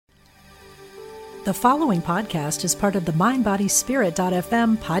The following podcast is part of the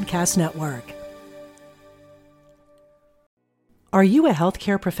MindBodySpirit.fm podcast network. Are you a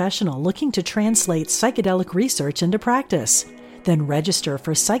healthcare professional looking to translate psychedelic research into practice? Then register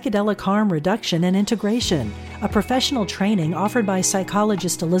for Psychedelic Harm Reduction and Integration, a professional training offered by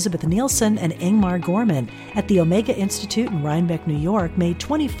psychologist Elizabeth Nielsen and Ingmar Gorman at the Omega Institute in Rhinebeck, New York, May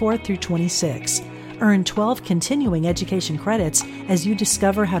 24th through 26. Earn 12 continuing education credits as you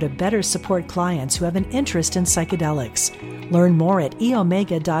discover how to better support clients who have an interest in psychedelics. Learn more at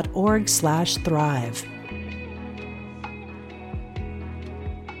eomega.org/thrive.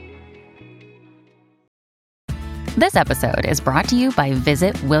 This episode is brought to you by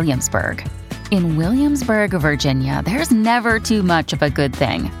Visit Williamsburg. In Williamsburg, Virginia, there's never too much of a good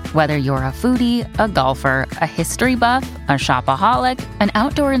thing. Whether you're a foodie, a golfer, a history buff, a shopaholic, an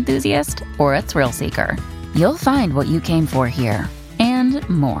outdoor enthusiast, or a thrill seeker, you'll find what you came for here and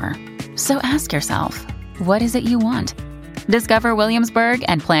more. So ask yourself, what is it you want? Discover Williamsburg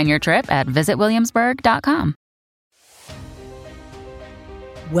and plan your trip at visitwilliamsburg.com.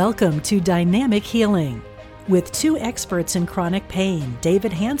 Welcome to Dynamic Healing, with two experts in chronic pain,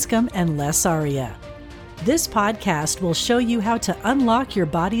 David Hanscom and Les Aria. This podcast will show you how to unlock your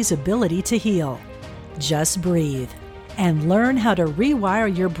body's ability to heal. Just breathe and learn how to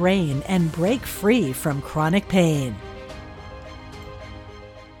rewire your brain and break free from chronic pain.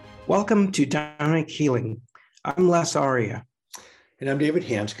 Welcome to Dynamic Healing. I'm Les Aria. And I'm David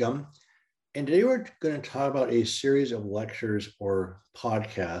Hanscom. And today we're going to talk about a series of lectures or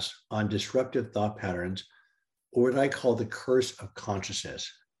podcasts on disruptive thought patterns, or what I call the curse of consciousness.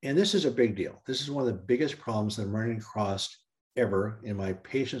 And this is a big deal. This is one of the biggest problems that I'm running across ever in my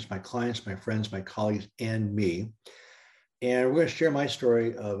patients, my clients, my friends, my colleagues, and me. And we're going to share my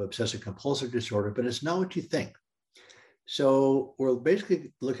story of obsessive compulsive disorder, but it's not what you think. So we're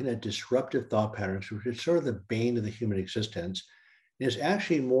basically looking at disruptive thought patterns, which is sort of the bane of the human existence. And it's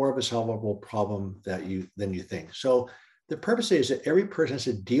actually more of a solvable problem than you think. So the purpose is that every person has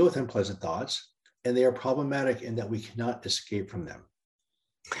to deal with unpleasant thoughts, and they are problematic in that we cannot escape from them.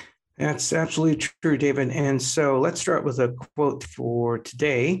 That's absolutely true, David. And so let's start with a quote for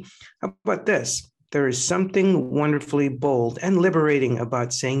today. How about this? There is something wonderfully bold and liberating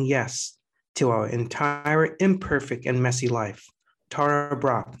about saying yes to our entire imperfect and messy life. Tara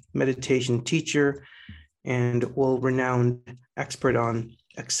Brach, meditation teacher and world-renowned expert on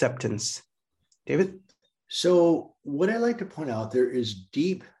acceptance. David? So what I like to point out, there is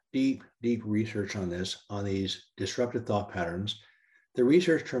deep research on this, on these disruptive thought patterns. The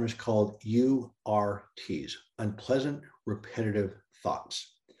research term is called URTs, unpleasant repetitive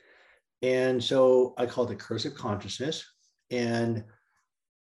thoughts. And so I call it the curse of consciousness. And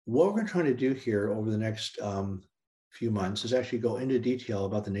what we're trying to do here over the next few months is actually go into detail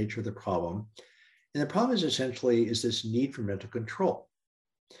about the nature of the problem. And the problem is essentially this need for mental control.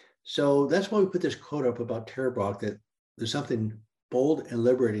 So that's why we put this quote up about Tara Brach, that there's something bold and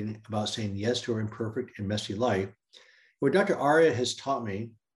liberating about saying yes to our imperfect and messy life. What Dr. Aria has taught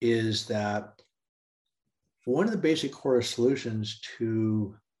me is that one of the basic core solutions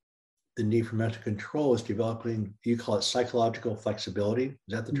to the need for mental control is developing, you call it psychological flexibility. Is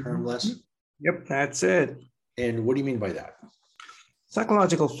that the term, Les? Yep, that's it. And what do you mean by that?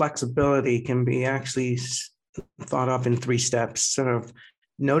 Psychological flexibility can be actually thought of in 3 steps, sort of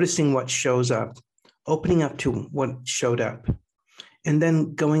noticing what shows up, opening up to what showed up, and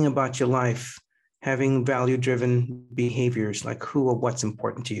then going about your life, having value-driven behaviors like who or what's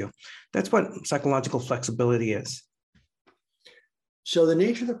important to you. That's what psychological flexibility is. So the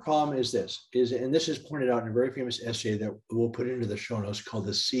nature of the problem is this, and this is pointed out in a very famous essay that we'll put into the show notes called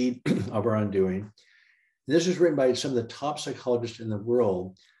The Seed of Our Undoing. This was written by some of the top psychologists in the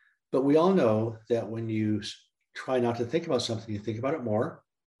world, but we all know that when you try not to think about something, you think about it more.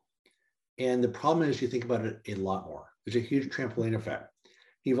 And the problem is you think about it a lot more. There's a huge trampoline effect.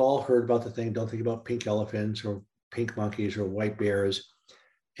 You've all heard about the thing, don't think about pink elephants or pink monkeys or white bears.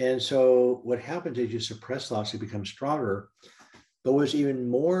 And so what happens is you suppress thoughts, they become stronger. But what's even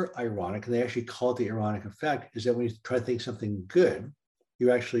more ironic, and they actually call it the ironic effect, is that when you try to think something good,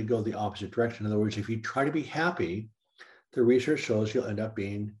 you actually go the opposite direction. In other words, if you try to be happy, the research shows you'll end up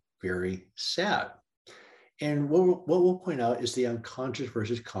being very sad. And what we'll point out is the unconscious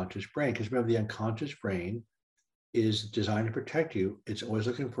versus conscious brain. Because remember, the unconscious brain is designed to protect you. It's always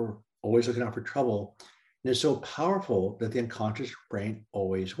looking out for trouble. And it's so powerful that the unconscious brain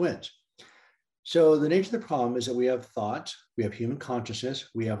always wins. So the nature of the problem is that we have thoughts, we have human consciousness,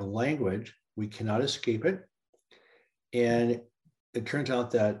 we have language, we cannot escape it. And it turns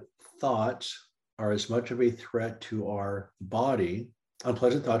out that thoughts are as much of a threat to our body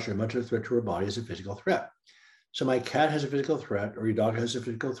unpleasant thoughts are as much of a threat to our body as a physical threat. So my cat has a physical threat, or your dog has a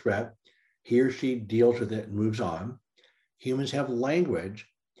physical threat. He or she deals with it and moves on. Humans have language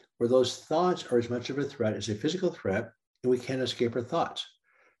where those thoughts are as much of a threat as a physical threat, and we can't escape our thoughts.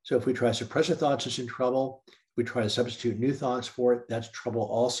 So if we try to suppress our thoughts, it's in trouble. If we try to substitute new thoughts for it, that's trouble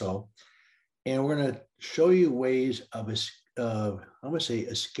also. And we're going to show you ways of, I want to say,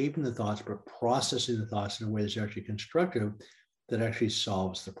 escaping the thoughts, but processing the thoughts in a way that's actually constructive, that actually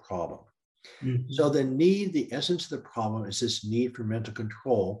solves the problem. Mm-hmm. So the essence of the problem is this need for mental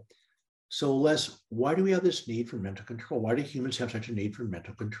control. So Les, why do we have this need for mental control? Why do humans have such a need for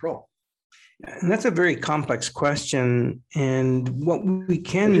mental control? And that's a very complex question. And what we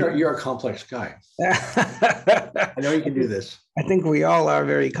can... You're a complex guy. I know you can do this. I think we all are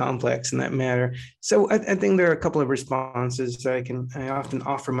very complex in that matter. So I think there are a couple of responses that I often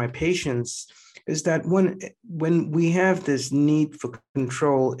offer my patients, is that when we have this need for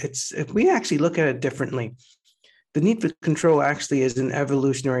control, if we actually look at it differently, the need for control actually is an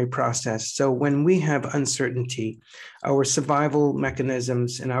evolutionary process. So when we have uncertainty, our survival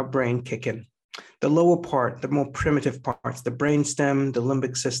mechanisms in our brain kick in. The lower part, the more primitive parts, the brainstem, the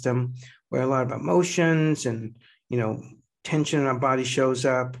limbic system, where a lot of emotions and, tension in our body shows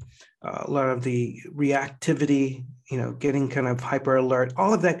up, a lot of the reactivity, getting kind of hyper alert,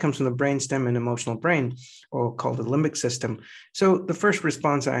 all of that comes from the brainstem and emotional brain, or called the limbic system. So the first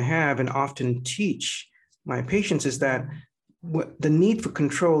response I have and often teach my patients is that the need for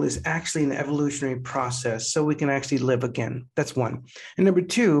control is actually an evolutionary process, so we can actually live again. That's one. And number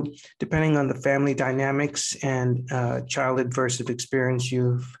two, depending on the family dynamics and child adversive experience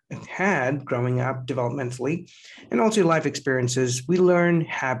you've had growing up developmentally, and also life experiences, we learn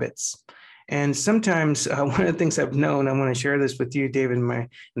habits. And sometimes one of the things I've known, I want to share this with you, David, and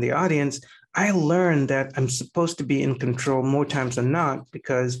the audience, I learned that I'm supposed to be in control more times than not,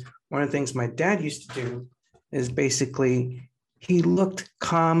 because one of the things my dad used to do is basically, he looked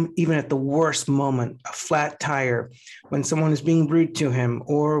calm even at the worst moment, a flat tire, when someone is being rude to him,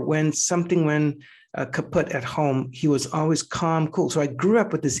 or when something went kaput at home, he was always calm, cool. So I grew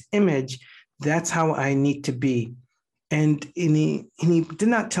up with this image, that's how I need to be. And he did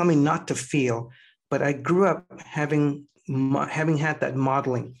not tell me not to feel, but I grew up having had that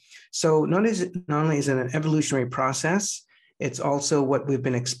modeling. So not only is it an evolutionary process, it's also what we've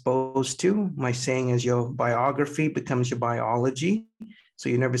been exposed to. My saying is your biography becomes your biology. So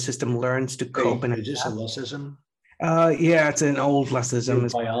your nervous system learns to cope. Is this a Lessism? Yeah, it's an old Lessism. Your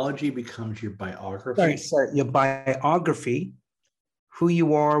biology becomes your biography? Sorry, your biography, who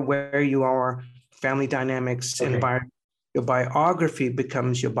you are, where you are, family dynamics, environment. Your biography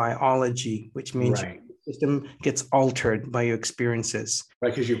becomes your biology, which means your system gets altered by your experiences. Right,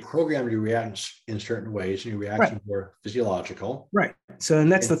 because you're programmed to react in certain ways, and your reactions are physiological. Right. So, and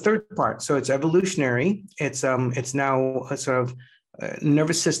that's the third part. So it's evolutionary. It's now a sort of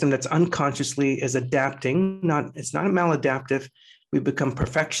nervous system that's unconsciously is adapting. It's not maladaptive. We become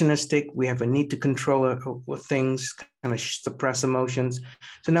perfectionistic. We have a need to control things, kind of suppress emotions.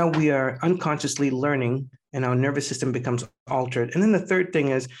 So now we are unconsciously learning, and our nervous system becomes altered. And then the third thing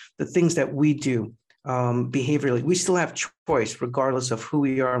is the things that we do behaviorally. We still have choice regardless of who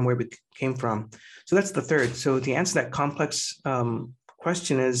we are and where we came from. So that's the third. So the answer to that complex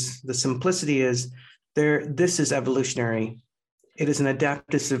question is, the simplicity is this is evolutionary. It is an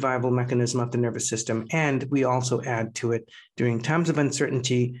adaptive survival mechanism of the nervous system. And we also add to it during times of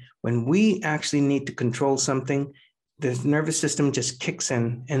uncertainty, when we actually need to control something, the nervous system just kicks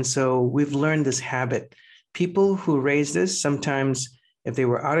in. And so we've learned this habit. People who raise this, sometimes if they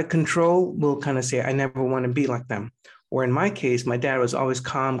were out of control, will kind of say, I never want to be like them. Or in my case, my dad was always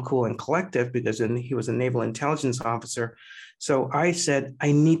calm, cool, and collective because he was a naval intelligence officer. So I said,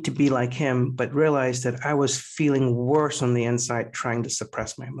 I need to be like him, but realized that I was feeling worse on the inside, trying to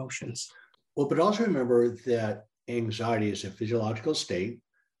suppress my emotions. Well, but also remember that anxiety is a physiological state,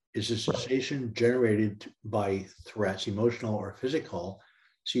 is a sensation generated by threats, emotional or physical.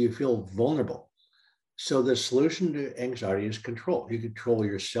 So you feel vulnerable. So the solution to anxiety is control. You control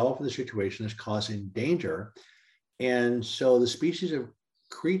yourself in the situation that's causing danger. And so the species of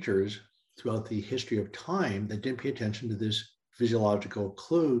creatures throughout the history of time that didn't pay attention to this physiological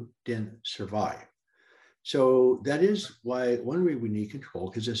clue didn't survive. So that is why one reason we need control,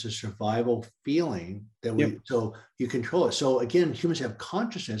 because it's a survival feeling that so you control it. So again, humans have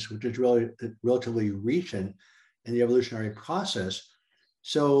consciousness, which is really relatively recent in the evolutionary process.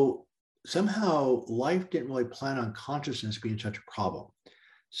 So somehow life didn't really plan on consciousness being such a problem.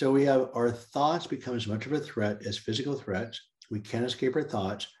 So we have our thoughts become as much of a threat as physical threats. We can't escape our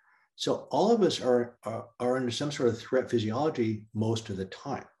thoughts. So all of us are under some sort of threat physiology most of the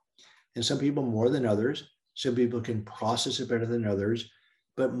time. And some people more than others. Some people can process it better than others.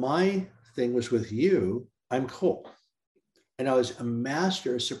 But my thing was with you, I'm cold. And I was a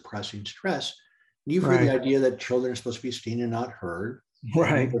master of suppressing stress. You've heard the idea that children are supposed to be seen and not heard.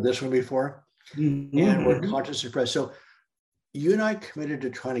 Right. Heard this one before. Mm-hmm. And we're conscious suppressed. So you and I committed to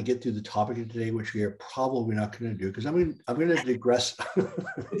trying to get through the topic of today, which we are probably not going to do because I'm going to digress.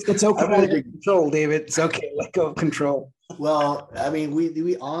 It's okay. Let go of control, David. It's okay. Let go of control. Well, I mean,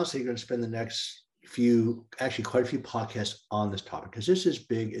 we honestly are going to spend the next quite a few podcasts on this topic because this is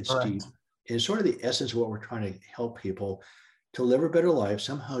big. It's deep. It's sort of the essence of what we're trying to help people to live a better life.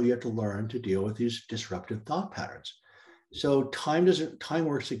 Somehow you have to learn to deal with these disruptive thought patterns. So time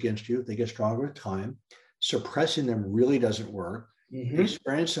works against you. They get stronger with time. Suppressing them really doesn't work. Mm-hmm.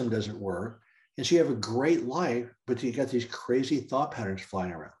 Experiencing them doesn't work. And so you have a great life, but you got these crazy thought patterns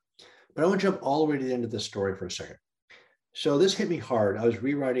flying around. But I want to jump all the way to the end of this story for a second. So this hit me hard. I was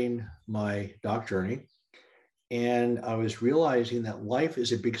rewriting my doc journey, and I was realizing that life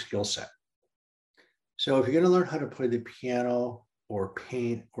is a big skill set. So if you're going to learn how to play the piano or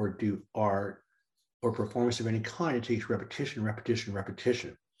paint or do art or performance of any kind, it takes repetition, repetition,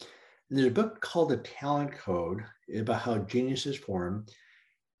 repetition. And there's a book called The Talent Code about how genius is formed.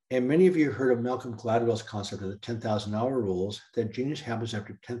 And many of you have heard of Malcolm Gladwell's concept of the 10,000 hour rules, that genius happens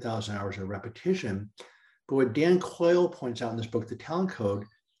after 10,000 hours of repetition. But what Dan Coyle points out in this book, The Talent Code,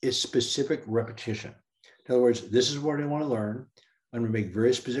 is specific repetition. In other words, this is what I want to learn. I'm going to make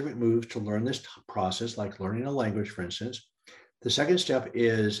very specific moves to learn this process, like learning a language, for instance. The second step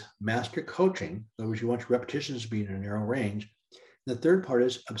is master coaching. In other words, you want your repetitions to be in a narrow range. The third part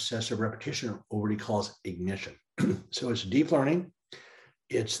is obsessive repetition, or what he calls ignition. So it's deep learning.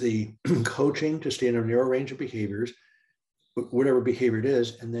 It's the coaching to stay in a narrow range of behaviors, whatever behavior it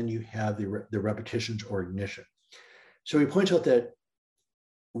is, and then you have the repetitions or ignition. So he points out that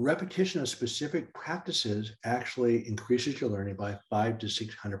repetition of specific practices actually increases your learning by 500 to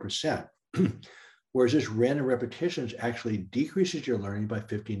 600%, whereas this random repetitions actually decreases your learning by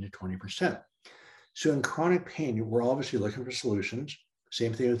 15 to 20%. So in chronic pain, we're obviously looking for solutions.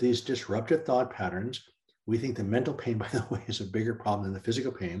 Same thing with these disruptive thought patterns. We think the mental pain, by the way, is a bigger problem than the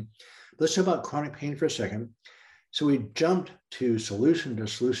physical pain. But let's talk about chronic pain for a second. So we jumped to solution to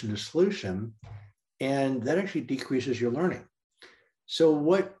solution to solution, and that actually decreases your learning. So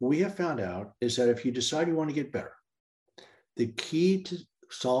what we have found out is that if you decide you want to get better, the key to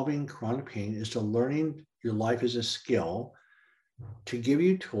solving chronic pain is to learning your life as a skill, to give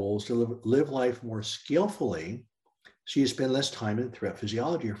you tools to live life more skillfully so you spend less time in threat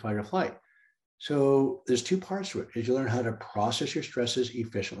physiology or fight or flight. So there's two parts to it. Is you learn how to process your stresses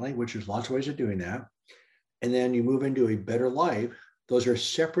efficiently, which there's lots of ways of doing that. And then you move into a better life. Those are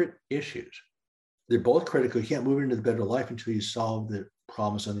separate issues. They're both critical. You can't move into the better life until you solve the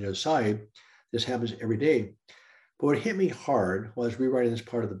problems on the other side. This happens every day. But what hit me hard while I was rewriting this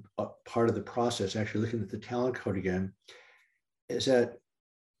part of the process, actually looking at the talent code again, is that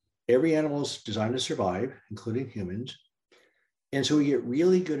every animal is designed to survive, including humans. And so we get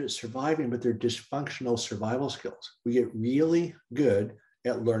really good at surviving, but they're dysfunctional survival skills. We get really good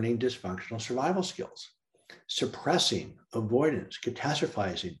at learning dysfunctional survival skills, suppressing, avoidance,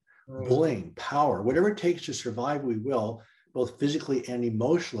 catastrophizing, bullying, power, whatever it takes to survive, we will, both physically and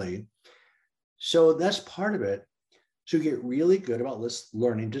emotionally. So that's part of it. So you get really good about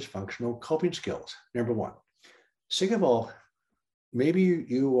learning dysfunctional coping skills, number one. Second of all, maybe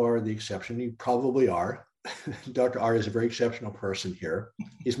you are the exception. You probably are. Dr. R is a very exceptional person here.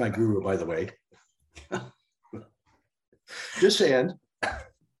 He's my guru, by the way. Just saying.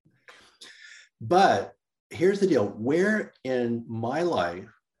 But here's the deal. Where in my life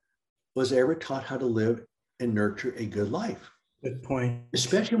was I ever taught how to live and nurture a good life? Good point.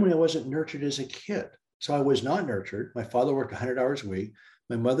 Especially when I wasn't nurtured as a kid. So I was not nurtured. My father worked 100 hours a week.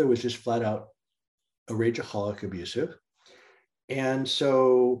 My mother was just flat out a rageaholic, abusive. And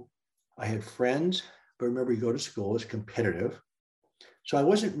so I had friends, but remember, you go to school, it's competitive. So I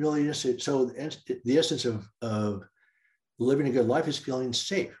wasn't really, so the essence of living a good life is feeling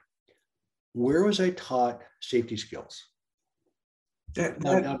safe. Where was I taught safety skills?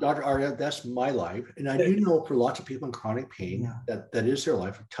 Now, Dr. Arya, that's my life. And I do know for lots of people in chronic pain, that is their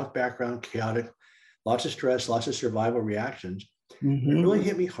life, a tough background, chaotic, lots of stress, lots of survival reactions. Mm-hmm. It really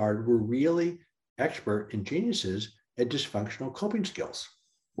hit me hard. We're really expert and geniuses at dysfunctional coping skills.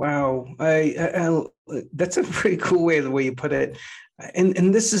 Wow. I that's a pretty cool way, the way you put it.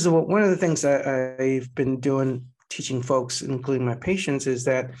 And this is one of the things that I've been doing, teaching folks, including my patients, is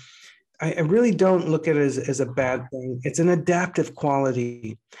that I really don't look at it as a bad thing. It's an adaptive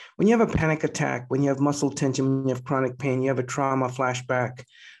quality. When you have a panic attack, when you have muscle tension, when you have chronic pain, you have a trauma flashback,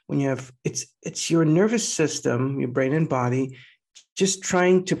 when you have, it's your nervous system, your brain and body, just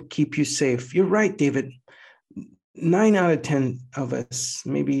trying to keep you safe. You're right, David. 9 out of 10 of us,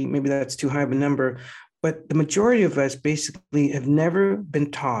 maybe that's too high of a number, but the majority of us basically have never been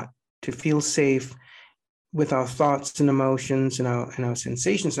taught to feel safe with our thoughts and emotions and our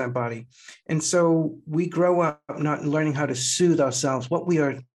sensations in our body. And so we grow up not learning how to soothe ourselves. What we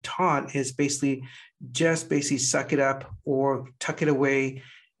are taught is basically suck it up or tuck it away.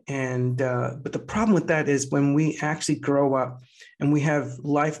 And but the problem with that is when we actually grow up and we have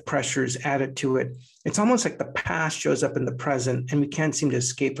life pressures added to it, it's almost like the past shows up in the present and we can't seem to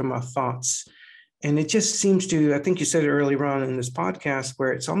escape from our thoughts. And it just seems to, I think you said it earlier on in this podcast,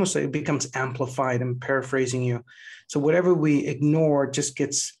 where it's almost like it becomes amplified. I'm paraphrasing you. So whatever we ignore just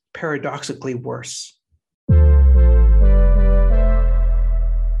gets paradoxically worse.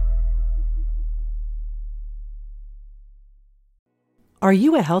 Are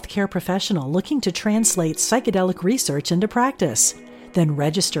you a healthcare professional looking to translate psychedelic research into practice? Then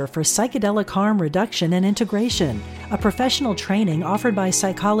register for Psychedelic Harm Reduction and Integration, a professional training offered by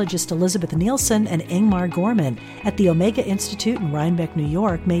psychologist Elizabeth Nielsen and Ingmar Gorman at the Omega Institute in Rhinebeck, New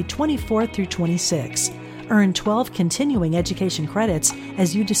York, May 24th through 26. Earn 12 continuing education credits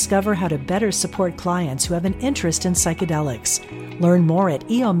as you discover how to better support clients who have an interest in psychedelics. Learn more at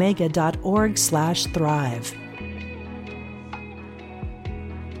eomega.org/thrive.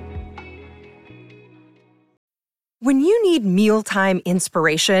 When you need mealtime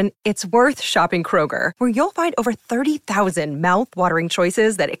inspiration, it's worth shopping Kroger, where you'll find over 30,000 mouth-watering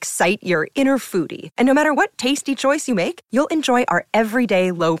choices that excite your inner foodie. And no matter what tasty choice you make, you'll enjoy our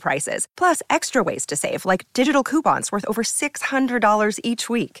everyday low prices, plus extra ways to save, like digital coupons worth over $600 each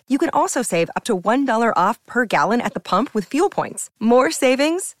week. You can also save up to $1 off per gallon at the pump with fuel points. More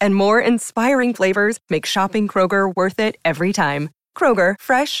savings and more inspiring flavors make shopping Kroger worth it every time. Kroger,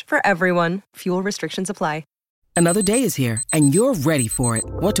 fresh for everyone. Fuel restrictions apply. Another day is here, and you're ready for it.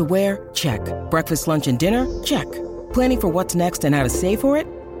 What to wear? Check. Breakfast, lunch, and dinner? Check. Planning for what's next and how to save for it?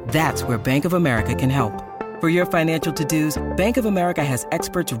 That's where Bank of America can help. For your financial to-dos, Bank of America has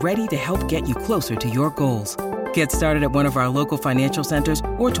experts ready to help get you closer to your goals. Get started at one of our local financial centers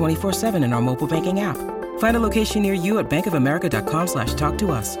or 24/7 in our mobile banking app. Find a location near you at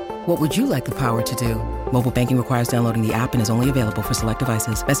bankofamerica.com/talktous. What would you like the power to do? Mobile banking requires downloading the app and is only available for select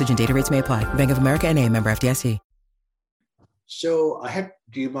devices. Message and data rates may apply. Bank of America N.A., member FDIC. So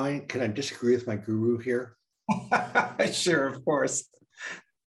do you mind, can I disagree with my guru here? Sure, of course.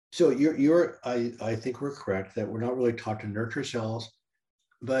 So I think we're correct that we're not really taught to nurture cells,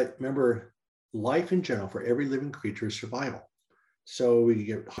 but remember, life in general for every living creature is survival. So we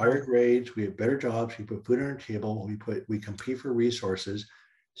get higher grades, we have better jobs, we put food on our table, we compete for resources.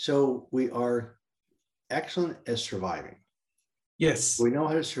 So we are excellent at surviving. Yes. We know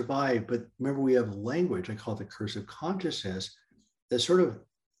how to survive, but remember we have language, I call it the curse of consciousness, that sort of,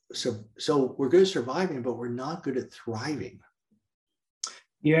 so we're good at surviving, but we're not good at thriving.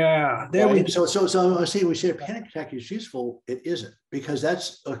 Yeah. So I say we say a panic attack is useful. It isn't, because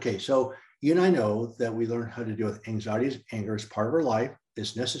that's, okay, so you and I know that we learn how to deal with anxieties, anger is part of our life.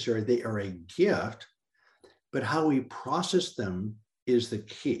 It's necessary. They are a gift, but how we process them is the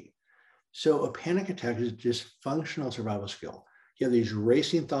key. So a panic attack is a dysfunctional survival skill. You have these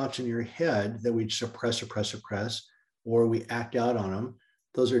racing thoughts in your head that we suppress, or we act out on them.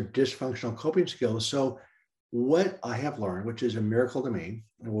 Those are dysfunctional coping skills. So what I have learned, which is a miracle to me,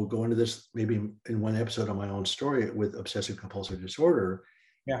 and we'll go into this maybe in one episode on my own story with obsessive compulsive disorder,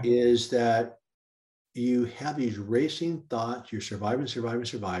 is that you have these racing thoughts, you're surviving.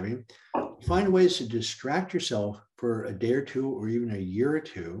 Find ways to distract yourself for a day or two, or even a year or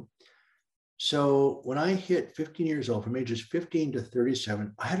two. So when I hit 15 years old, from ages 15 to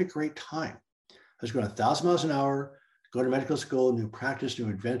 37, I had a great time. I was going 1,000 miles an hour, going to medical school, new practice, new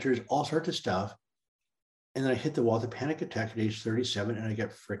adventures, all sorts of stuff. And then I hit the wall with a panic attack at age 37, and I got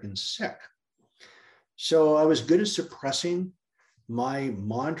freaking sick. So I was good at suppressing. My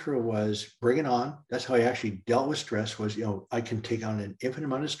mantra was bring it on. That's how I actually dealt with stress, was, I can take on an infinite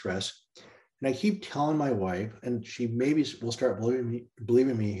amount of stress. And I keep telling my wife, and she maybe will start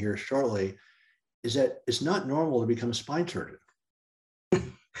believing me here shortly, is that it's not normal to become a spine surgeon.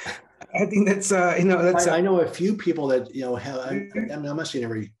 I think that's, I know a few people that, I'm not saying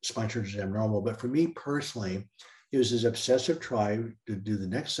every spine surgeon is abnormal, but for me personally, it was this obsessive drive to do the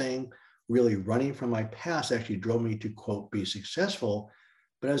next thing. Really running from my past actually drove me to, quote, be successful.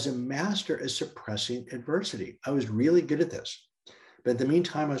 But I was a master at suppressing adversity. I was really good at this. But in the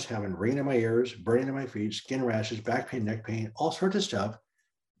meantime, I was having ringing in my ears, burning in my feet, skin rashes, back pain, neck pain, all sorts of stuff.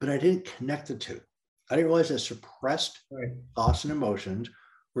 But I didn't connect the two. I didn't realize that suppressed thoughts and emotions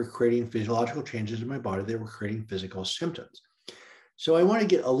were creating physiological changes in my body. They were creating physical symptoms. So I want to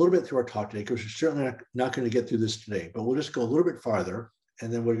get a little bit through our talk today, because we're certainly not going to get through this today, but we'll just go a little bit farther,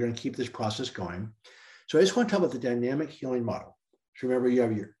 and then we're going to keep this process going. So I just want to talk about the dynamic healing model. So remember, you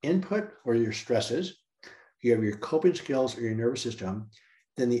have your input or your stresses, you have your coping skills or your nervous system,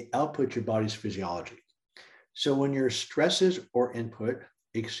 then the output, your body's physiology. So when your stresses or input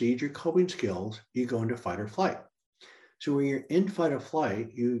exceed your coping skills, you go into fight or flight. So when you're in fight or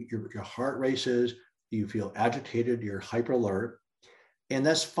flight, your heart races, you feel agitated, you're hyper alert, and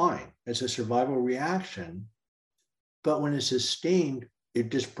that's fine. It's a survival reaction. But when it's sustained,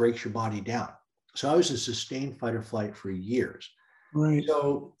 it just breaks your body down. So I was in sustained fight or flight for years. Right.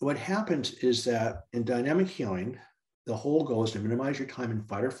 So what happens is that in dynamic healing, the whole goal is to minimize your time in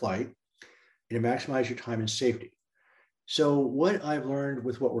fight or flight and to maximize your time in safety. So what I've learned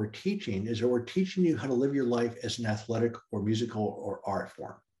with what we're teaching is that we're teaching you how to live your life as an athletic or musical or art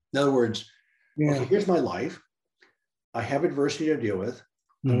form. In other words, okay, here's my life. I have adversity to deal with.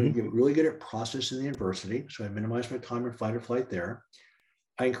 I'm going to get really good at processing the adversity. So I minimize my time in fight or flight there.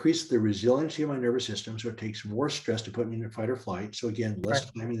 I increase the resiliency of my nervous system. So it takes more stress to put me in fight or flight. So again, less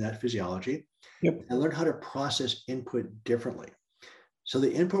time in that physiology. Yep. I learn how to process input differently. So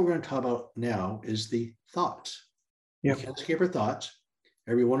the input we're going to talk about now is the thoughts. Yep. You can't escape our thoughts.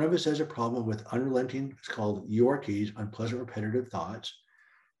 Every one of us has a problem with unrelenting, it's called URTs, unpleasant repetitive thoughts.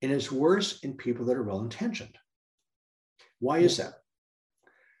 And it's worse in people that are well-intentioned. Why is that?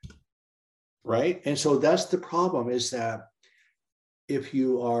 Right? And so that's the problem, is that if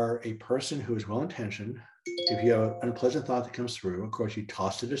you are a person who is well-intentioned, if you have an unpleasant thought that comes through, of course, you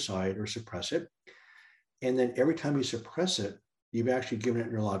toss it aside or suppress it. And then every time you suppress it, you've actually given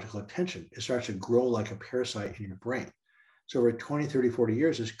it neurological attention. It starts to grow like a parasite in your brain. So over 20, 30, 40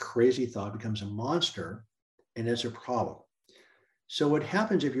 years, this crazy thought becomes a monster, and it's a problem. So what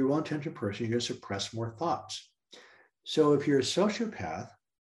happens if you're a well-intentioned person, you're going to suppress more thoughts. So if you're a sociopath,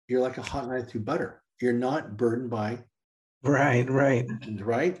 you're like a hot knife through butter. You're not burdened by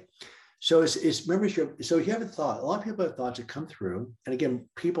right. So it's membership. So you have a thought. A lot of people have thoughts that come through, and again,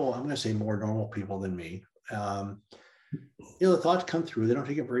 people, I'm going to say more normal people than me. The thoughts come through. They don't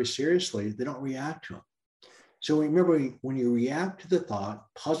take it very seriously. They don't react to them. So remember, when you react to the thought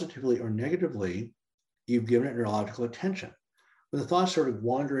positively or negatively, you've given it neurological attention. When the thoughts sort of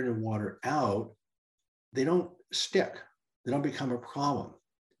wander in and wander out, they don't stick. They don't become a problem.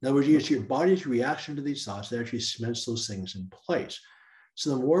 In other words, it's your body's reaction to these thoughts that actually cements those things in place.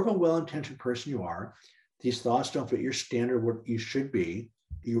 So the more of a well-intentioned person you are, these thoughts don't fit your standard, what you should be,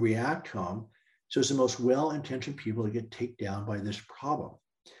 you react to them. So it's the most well-intentioned people that get taken down by this problem.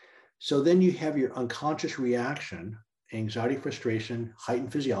 So then you have your unconscious reaction, anxiety, frustration,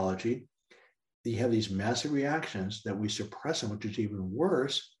 heightened physiology. You have these massive reactions that we suppress them, which is even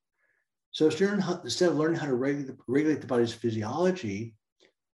worse. So instead of learning how to regulate the body's physiology,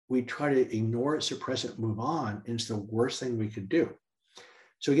 we try to ignore it, suppress it, move on. And it's the worst thing we could do.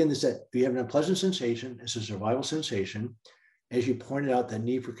 So again, you have an unpleasant sensation. It's a survival sensation. As you pointed out, the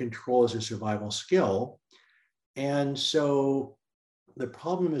need for control is a survival skill. And so the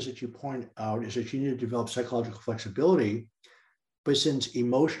problem is that you point out is that you need to develop psychological flexibility. But since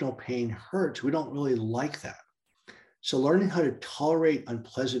emotional pain hurts, we don't really like that. So learning how to tolerate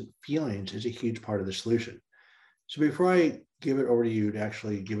unpleasant feelings is a huge part of the solution. So before I give it over to you to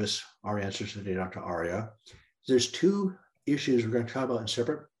actually give us our answers today, Dr. Arya, there's two issues we're going to talk about in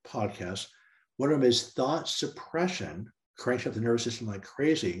separate podcasts. One of them is thought suppression, cranks up the nervous system like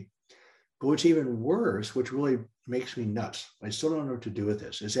crazy. But what's even worse, which really makes me nuts, I still don't know what to do with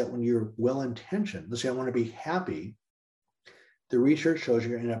this, is that when you're well-intentioned, let's say I want to be happy, the research shows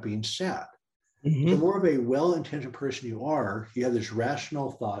you're going to end up being sad. The more of a well-intentioned person you are, you have this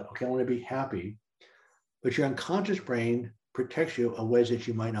rational thought, okay, I want to be happy, but your unconscious brain protects you in ways that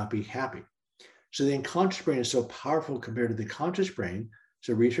you might not be happy. So the unconscious brain is so powerful compared to the conscious brain.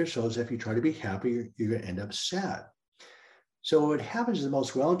 So research shows that if you try to be happy, you're going to end up sad. So what happens is the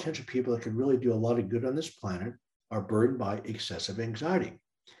most well-intentioned people that can really do a lot of good on this planet are burdened by excessive anxiety.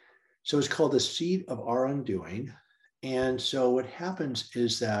 So it's called the seed of our undoing. And so what happens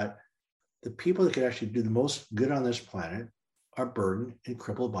is that the people that can actually do the most good on this planet are burdened and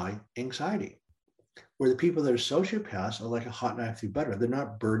crippled by anxiety. Where the people that are sociopaths are like a hot knife through butter. They're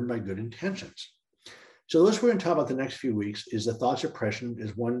not burdened by good intentions. So this we're going to talk about the next few weeks is the thought suppression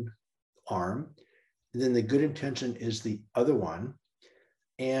is one arm. And then the good intention is the other one.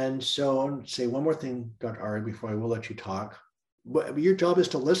 And so I'll say one more thing, Dr. Ari, before I will let you talk. But your job is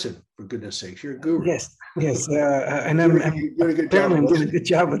to listen, for goodness sakes. You're a guru. Yes, yes. And you're doing a good job. I'm doing a good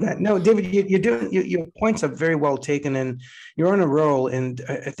job with that. No, David, you're doing, your points are very well taken, and you're on a roll. And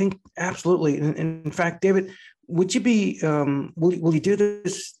I think absolutely. In fact, David, would you be, will you do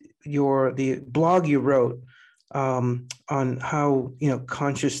this, the blog you wrote on how,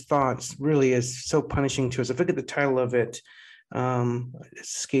 conscious thoughts really is so punishing to us? If I look at the title of it, it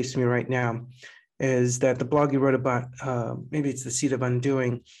escapes me right now, is that the blog you wrote about, maybe it's The Seed of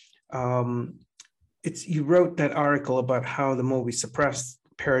Undoing. You wrote that article about how the more we suppress,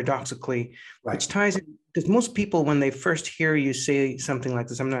 paradoxically, right, which ties in, because most people, when they first hear you say something like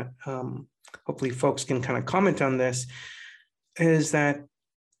this, I'm not, hopefully folks can kind of comment on this, is that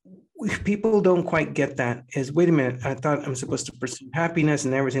people don't quite get that, is, wait a minute, I thought I'm supposed to pursue happiness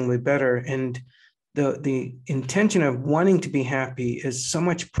and everything will be better. And the intention of wanting to be happy is so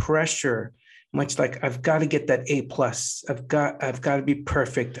much pressure, much like I've got to get that A+, I've got to be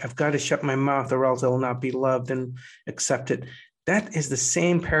perfect, I've got to shut my mouth or else I will not be loved and accepted. That is the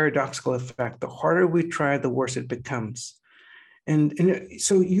same paradoxical effect. The harder we try, the worse it becomes. And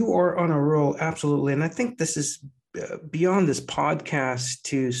so you are on a roll, absolutely. And I think this is beyond this podcast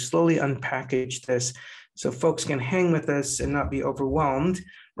to slowly unpackage this so folks can hang with us and not be overwhelmed,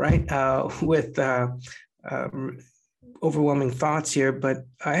 right, with overwhelming thoughts here. But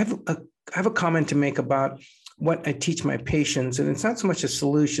I have a comment to make about what I teach my patients, and it's not so much a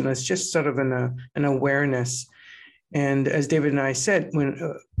solution; it's just sort of an awareness. And as David and I said, we're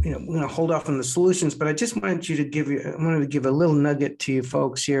going to hold off on the solutions, but I just wanted to give a little nugget to you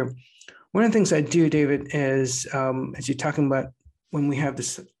folks here. One of the things I do, David, is as you're talking about when we have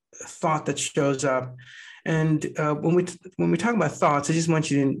this thought that shows up, and when we talk about thoughts, I just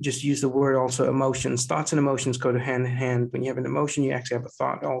want you to just use the word also emotions. Thoughts and emotions go hand in hand. When you have an emotion, you actually have a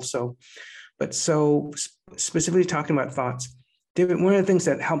thought also. But so specifically talking about thoughts, David, one of the things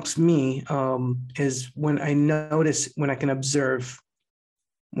that helps me is when I notice, when I can observe,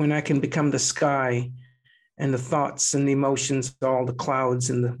 when I can become the sky and the thoughts and the emotions, all the clouds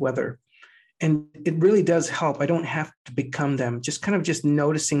and the weather. And it really does help. I don't have to become them, just kind of just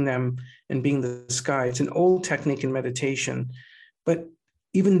noticing them and being the sky. It's an old technique in meditation, but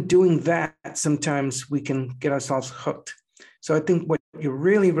even doing that, sometimes we can get ourselves hooked. So I think what you're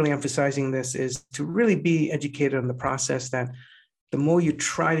really, really emphasizing this is to really be educated on the process that the more you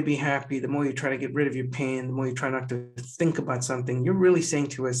try to be happy, the more you try to get rid of your pain, the more you try not to think about something, you're really saying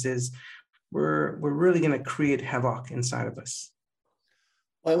to us is we're really going to create havoc inside of us.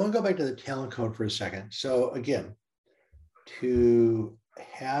 Well, I want to go back to the talent code for a second. So again, to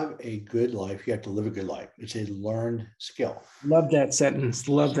have a good life, you have to live a good life. It's a learned skill. Love that sentence.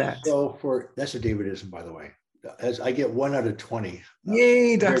 Love that. So that's a Davidism, by the way. As I get 1 out of 20.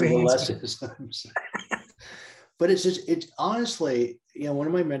 Yay, Dr. Hanson. But it's honestly, one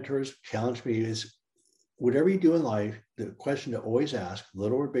of my mentors challenged me is whatever you do in life, the question to always ask,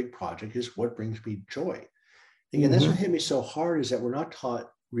 little or big project, is what brings me joy? Again, that's what hit me so hard, is that we're not taught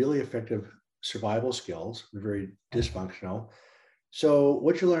really effective survival skills. We're very dysfunctional. So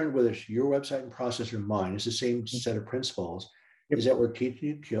what you learn, whether it's your website and process or mine, is the same set of principles, is that we're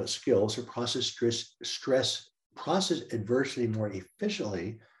teaching you skills to process process adversity more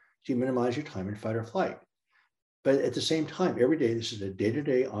efficiently to minimize your time in fight or flight. But at the same time, every day, this is a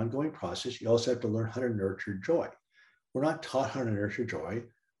day-to-day ongoing process. You also have to learn how to nurture joy. We're not taught how to nurture joy.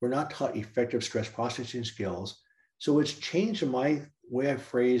 We're not taught effective stress processing skills. So what's changed in my way I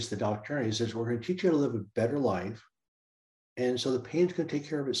phrase the doctrine is we're going to teach you how to live a better life. And so the pain's going to take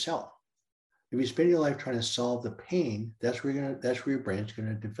care of itself. If you spend your life trying to solve the pain, that's where your brain's going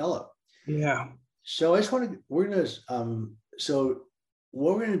to develop. Yeah. So so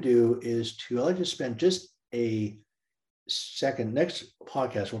what we're going to do is I'd like to spend just a second. Next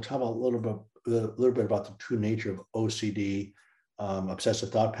podcast, we'll talk about a little bit about the true nature of OCD,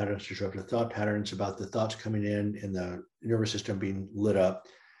 obsessive thought patterns, disruptive thought patterns, about the thoughts coming in the nervous system being lit up.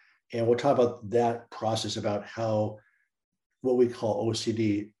 And we'll talk about that process, about how what we call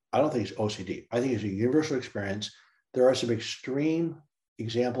OCD, I don't think it's OCD. I think it's a universal experience. There are some extreme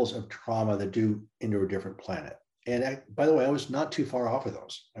examples of trauma that do into a different planet. And by the way, I was not too far off of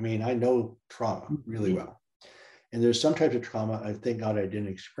those. I mean, I know trauma really well. And there's some types of trauma, I thank God I didn't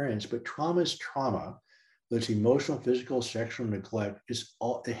experience, but trauma is trauma. Whether it's emotional, physical, sexual neglect,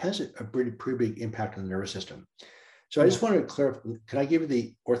 it has a pretty big impact on the nervous system. So I just wanted to clarify, can I give you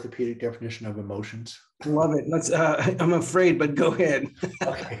the orthopedic definition of emotions? Love it. I'm afraid, but go ahead.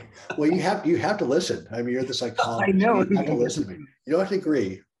 Okay. Well, you have to listen. I mean, you're the psychologist. I know. You have to listen to me. You don't have to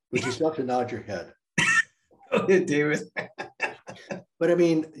agree, but you still have to nod your head. Go ahead, David. But I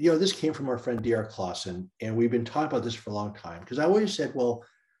mean, this came from our friend D.R. Clausen, and we've been talking about this for a long time, because I always said, well,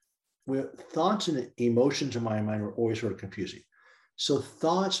 thoughts and emotions in my mind were always sort of confusing. So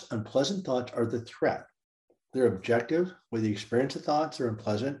thoughts, unpleasant thoughts, are the threat. They're objective. Whether you experience the thoughts, they're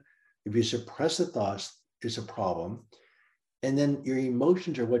unpleasant. If you suppress the thoughts, it's a problem. And then your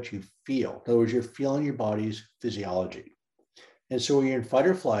emotions are what you feel. In other words, you're feeling your body's physiology. And so when you're in fight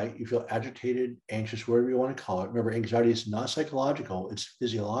or flight, you feel agitated, anxious, whatever you want to call it. Remember, anxiety is not psychological, it's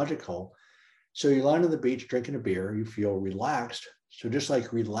physiological. So you're lying on the beach drinking a beer, you feel relaxed. So just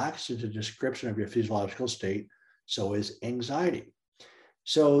like relaxed is a description of your physiological state, so is anxiety.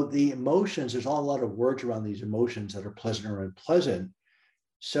 So the emotions, there's a lot of words around these emotions that are pleasant or unpleasant.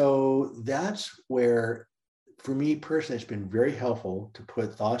 So that's where, for me personally, it's been very helpful to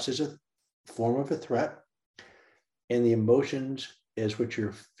put thoughts as a form of a threat, and the emotions is what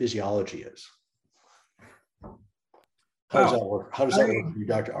your physiology is. How does that work? How does that work for you,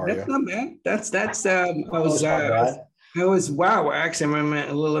 Dr. Arya? That's not bad. I was wow. Actually, I'm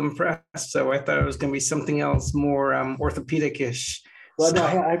a little impressed. So I thought it was going to be something else more orthopedic-ish. Well, no, I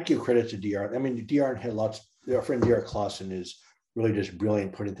have to give credit to DR. I mean, DR had lots. Our friend DR Clausen is really just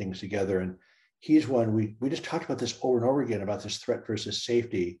brilliant putting things together, and he's one we just talked about this over and over again about this threat versus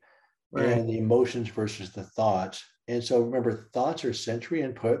safety, right, and the emotions versus the thoughts. And so remember, thoughts are sensory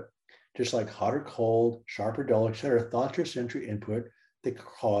input, just like hot or cold, sharp or dull, etc. Thoughts are sensory input that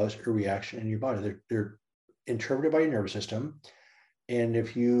cause a reaction in your body. They're interpreted by your nervous system. And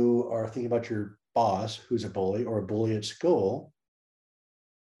if you are thinking about your boss who's a bully or a bully at school,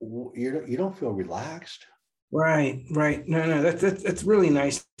 you don't feel relaxed. Right. No, that's really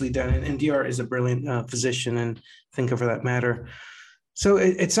nicely done. And DR is a brilliant physician and thinker for that matter. So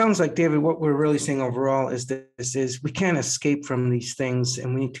it sounds like, David, what we're really saying overall is we can't escape from these things,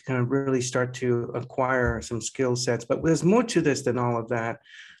 and we need to kind of really start to acquire some skill sets. But there's more to this than all of that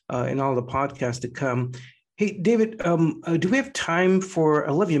in all the podcasts to come. Hey, David, do we have time for,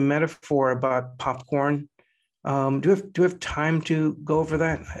 I love your metaphor about popcorn. Do we have time to go over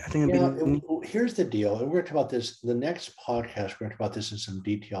that? I think here's the deal. And we're going to talk about this, the next podcast, we're going to talk about this in some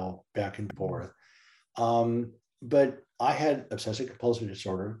detail back and forth. But I had obsessive compulsive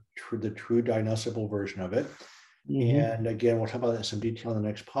disorder, the true diagnosable version of it. Mm-hmm. And again, we'll talk about that in some detail in the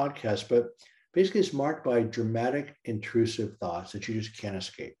next podcast. But basically, it's marked by dramatic, intrusive thoughts that you just can't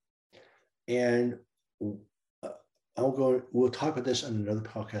escape. And we'll talk about this on another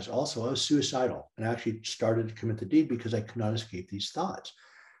podcast also. I was suicidal and actually started to commit the deed because I could not escape these thoughts.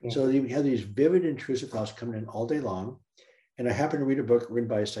 Yeah. So you have these vivid, intrusive thoughts coming in all day long. And I happened to read a book written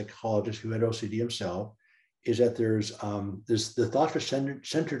by a psychologist who had OCD himself, is that there's the thoughts are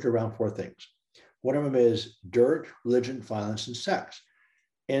centered around four things. One of them is dirt, religion, violence, and sex.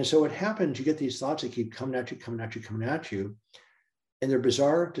 And so what happens, you get these thoughts that keep coming at you, and they're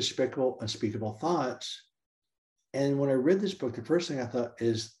bizarre, despicable, unspeakable thoughts. And when I read this book, the first thing I thought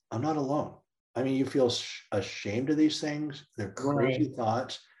is, I'm not alone. I mean, you feel ashamed of these things. They're crazy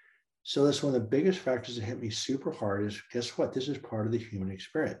thoughts. So that's one of the biggest factors that hit me super hard is, guess what? This is part of the human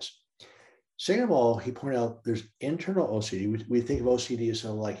experience. Second of all, he pointed out there's internal OCD. We think of OCD as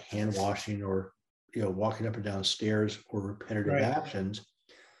sort of like hand washing or walking up and down stairs or repetitive actions.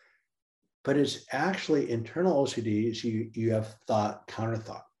 But it's actually internal OCD is you have thought, counter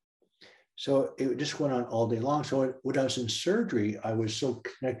thought. So it just went on all day long. So when I was in surgery, I was so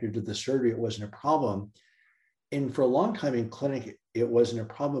connected to the surgery, it wasn't a problem. And for a long time in clinic, it wasn't a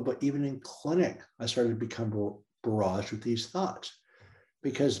problem. But even in clinic, I started to become barraged with these thoughts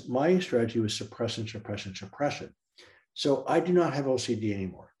because my strategy was suppression. So I do not have OCD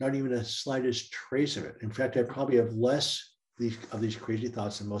anymore, not even a slightest trace of it. In fact, I probably have less of these crazy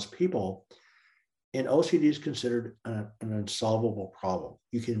thoughts than most people. And OCD is considered an unsolvable problem.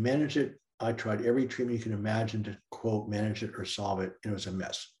 You can manage it. I tried every treatment you can imagine to, quote, manage it or solve it, and it was a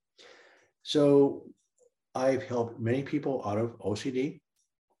mess. So I've helped many people out of OCD,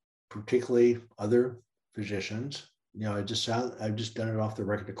 particularly other physicians. I've just done it off the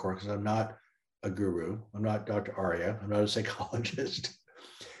record, of course, because I'm not a guru. I'm not Dr. Arya. I'm not a psychologist.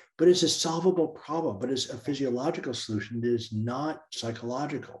 But it's a solvable problem, but it's a physiological solution that is not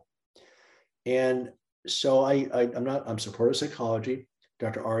psychological. And so I'm supportive of psychology.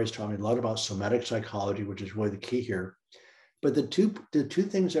 Dr. Arya has taught me a lot about somatic psychology, which is really the key here. But the two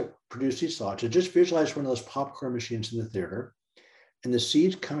things that produce these thoughts are just visualize one of those popcorn machines in the theater, and the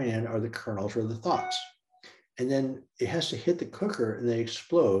seeds coming in are the kernels or the thoughts. And then it has to hit the cooker and they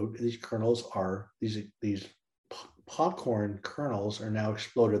explode. These kernels are, these popcorn kernels are now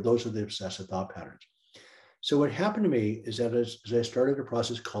exploded. Those are the obsessive thought patterns. So what happened to me is that as I started a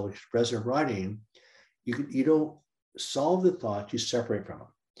process called expressive writing, you don't solve the thoughts, you separate from them.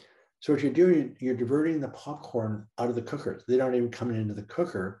 So what you're doing, you're diverting the popcorn out of the cooker. They aren't even coming into the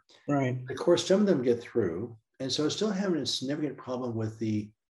cooker. Right. Of course, some of them get through. And so it's still having a significant problem with the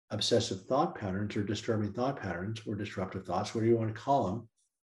obsessive thought patterns or disturbing thought patterns or disruptive thoughts, whatever you want to call them.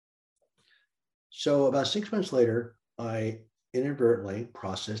 So about 6 months later, I inadvertently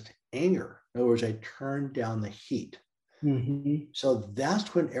processed anger. In other words, I turned down the heat. Mm-hmm. So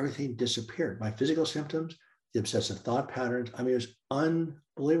that's when everything disappeared. My physical symptoms, the obsessive thought patterns. I mean, it was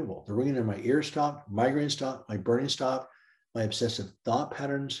unbelievable. The ringing in my ears stopped, migraine stopped, my burning stopped, my obsessive thought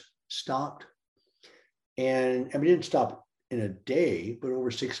patterns stopped. And I mean, it didn't stop in a day, but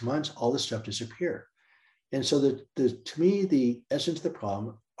over 6 months, all this stuff disappeared. And so to me, the essence of the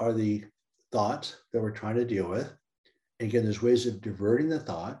problem are the thoughts that we're trying to deal with. And again, there's ways of diverting the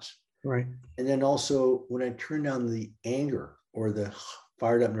thoughts. Right. And then also when I turn down the anger or the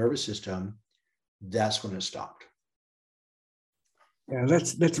fired up nervous system, that's when it stopped. Yeah,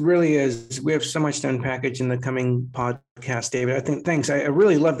 that's really is. We have so much to unpackage in the coming podcast, David. I think thanks. I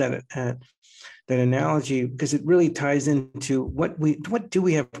really love that analogy because it really ties into what do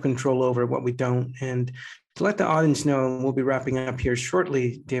we have control over, what we don't, and to let the audience know. And we'll be wrapping up here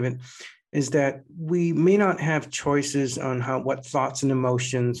shortly, David. Is that we may not have choices on what thoughts and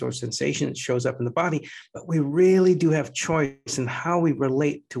emotions or sensations shows up in the body, but we really do have choice in how we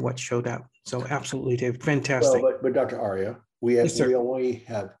relate to what showed up. So absolutely, David, fantastic. Well, but Dr. Arya, we only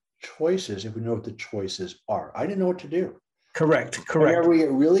have choices if we know what the choices are. I didn't know what to do. Correct. Whenever we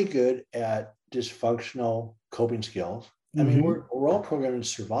get really good at dysfunctional coping skills, I mean, we're all programmed to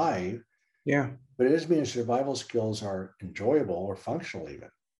survive. Yeah. But it doesn't mean survival skills are enjoyable or functional even.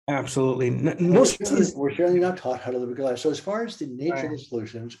 Absolutely. We're certainly not taught how to live a good life. So as far as the nature of the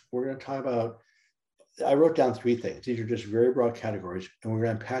solutions, we're going to talk about, I wrote down 3 things. These are just very broad categories, and we're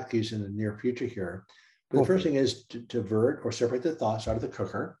going to unpack these in the near future here. But the first thing is to divert or separate the thoughts out of the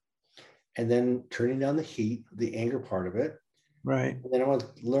cooker, and then turning down the heat, the anger part of it. Right. And then I want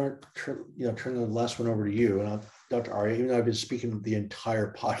to turn the last one over to you. And Dr. Arya, even though I've been speaking the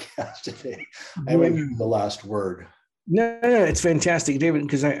entire podcast today, I might give you the last word. No, it's fantastic, David,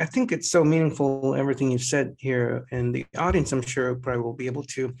 because I think it's so meaningful, everything you've said here, and the audience, I'm sure, probably will be able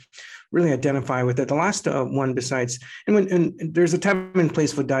to really identify with it. The last one besides, and there's a time and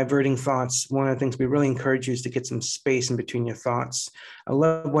place for diverting thoughts. One of the things we really encourage you is to get some space in between your thoughts. I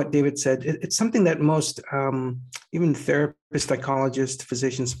love what David said. It's something that most, even therapists, psychologists,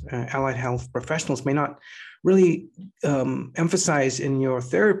 physicians, allied health professionals may not really emphasize in your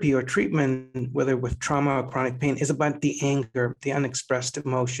therapy or treatment, whether with trauma or chronic pain, is about the anger, the unexpressed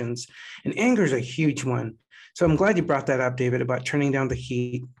emotions. And anger is a huge one. So I'm glad you brought that up, David, about turning down the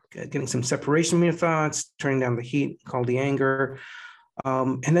heat, getting some separation from your thoughts, turning down the heat, called the anger.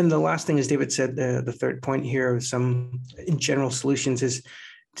 And then the last thing, as David said, the third point here, some in general solutions is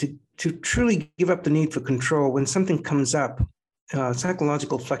to truly give up the need for control when something comes up.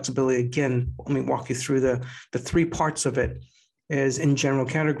 Psychological flexibility, again, let me walk you through the 3 parts of it as in general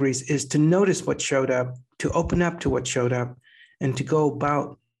categories, is to notice what showed up, to open up to what showed up, and to go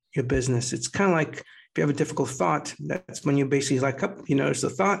about your business. It's kind of like if you have a difficult thought, that's when you basically you notice the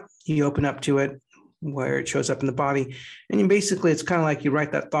thought, you open up to it, where it shows up in the body. And it's kind of like you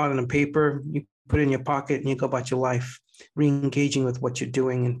write that thought on a paper, you put it in your pocket, and you go about your life, re-engaging with what you're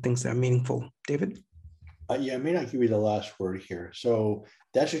doing and things that are meaningful. David? I may not give you the last word here. So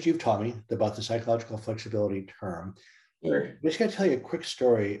that's what you've taught me about the psychological flexibility term. Sure. I'm just going to tell you a quick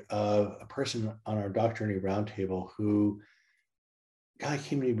story of a person on our Dr. Ernie Roundtable who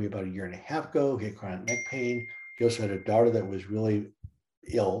came to me about 1.5 years ago. He had chronic neck pain. He also had a daughter that was really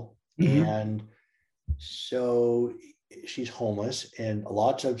ill. Mm-hmm. And so she's homeless and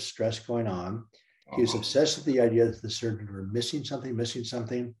lots of stress going on. He was obsessed with the idea that the surgeons were missing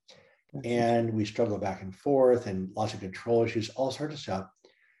something. And we struggled back and forth and lots of control issues, all sorts of stuff.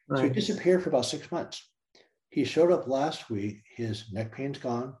 Right. So he disappeared for about 6 months. He showed up last week. His neck pain's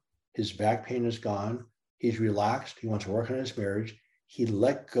gone. His back pain is gone. He's relaxed. He wants to work on his marriage. He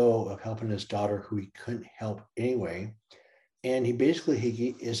let go of helping his daughter, who he couldn't help anyway. And he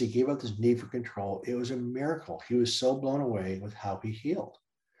basically, as he gave up this need for control, it was a miracle. He was so blown away with how he healed.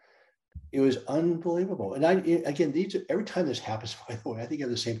 It was unbelievable. And every time this happens, by the way, I think of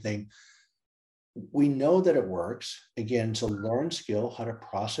the same thing. We know that it works. Again, it's a learned skill, how to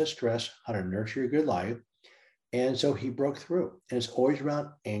process stress, how to nurture a good life. And so he broke through. And it's always around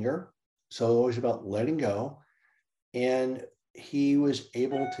anger. So always about letting go. And he was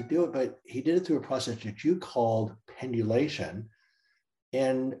able to do it, but he did it through a process that you called pendulation.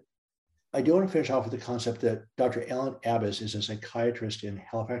 And I do want to finish off with the concept that Dr. Alan Abbas is a psychiatrist in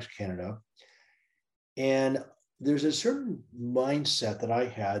Halifax, Canada. And there's a certain mindset that I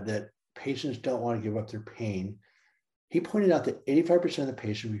had that patients don't want to give up their pain. He pointed out that 85% of the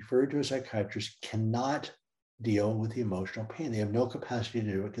patients referred to a psychiatrist cannot deal with the emotional pain. They have no capacity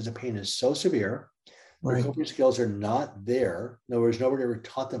to do it because the pain is so severe. Their coping skills are not there. In other words, nobody ever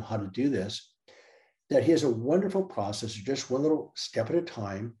taught them how to do this. That he has a wonderful process, just one little step at a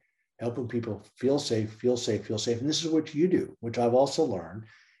time, helping people feel safe, feel safe, feel safe. And this is what you do, which I've also learned,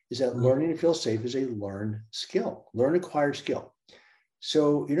 is that learning to feel safe is a learned skill, learned acquired skill.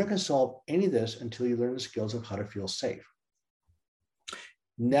 So you're not going to solve any of this until you learn the skills of how to feel safe.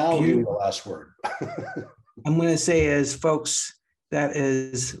 Now you the last word. I'm going to say, as folks, that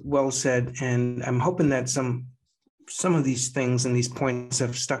is well said. And I'm hoping that some of these things and these points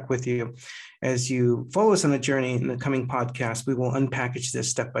have stuck with you. As you follow us on the journey in the coming podcast, we will unpackage this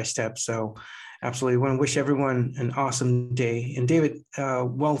step by step. So absolutely, I want to wish everyone an awesome day. And David,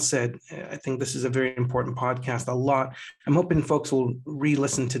 well said. I think this is a very important podcast. I'm hoping folks will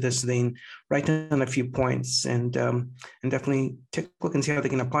re-listen to this, then write down a few points and definitely take a look and see how they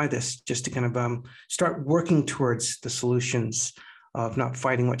can apply this, just to kind of start working towards the solutions of not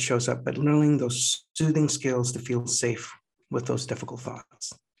fighting what shows up, but learning those soothing skills to feel safe with those difficult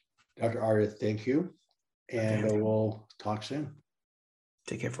thoughts. Dr. Arya, thank you. And we'll talk soon.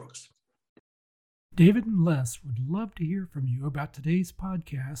 Take care, folks. David and Les would love to hear from you about today's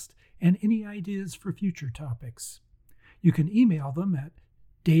podcast and any ideas for future topics. You can email them at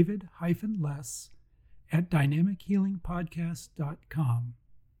david-les@dynamichealingpodcast.com.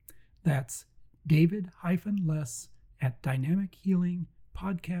 That's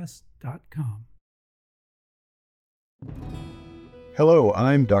david-les@dynamichealingpodcast.com. Hello,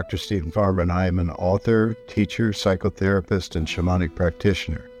 I'm Dr. Stephen Farber, and I am an author, teacher, psychotherapist, and shamanic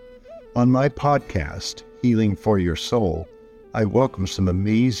practitioner. On my podcast, Healing for Your Soul, I welcome some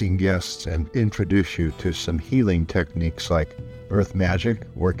amazing guests and introduce you to some healing techniques like earth magic,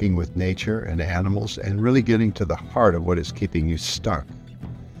 working with nature and animals, and really getting to the heart of what is keeping you stuck.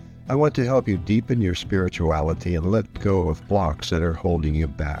 I want to help you deepen your spirituality and let go of blocks that are holding you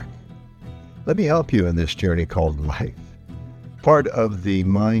back. Let me help you in this journey called life. Part of the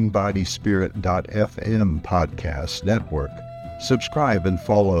mindbodyspirit.fm podcast network. Subscribe and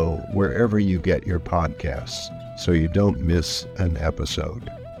follow wherever you get your podcasts so you don't miss an episode.